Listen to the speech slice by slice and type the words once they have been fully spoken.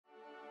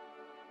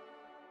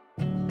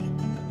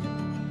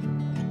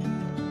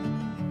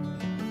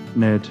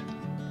Ned,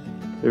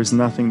 there is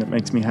nothing that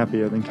makes me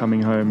happier than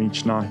coming home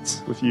each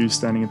night with you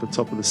standing at the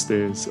top of the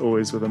stairs,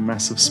 always with a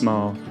massive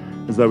smile,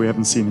 as though we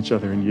haven't seen each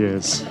other in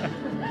years.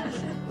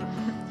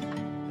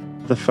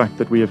 The fact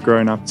that we have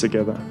grown up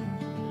together,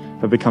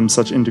 have become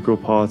such integral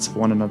parts of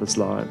one another's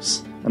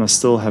lives, and are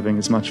still having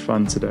as much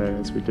fun today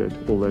as we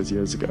did all those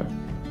years ago.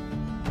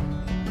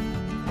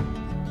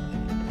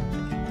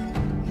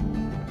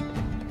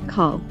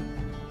 Carl,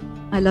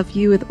 I love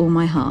you with all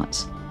my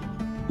heart.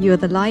 You are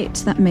the light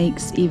that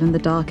makes even the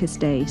darkest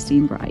day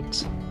seem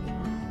bright.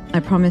 I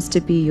promise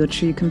to be your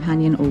true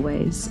companion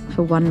always,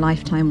 for one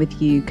lifetime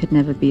with you could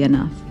never be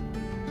enough.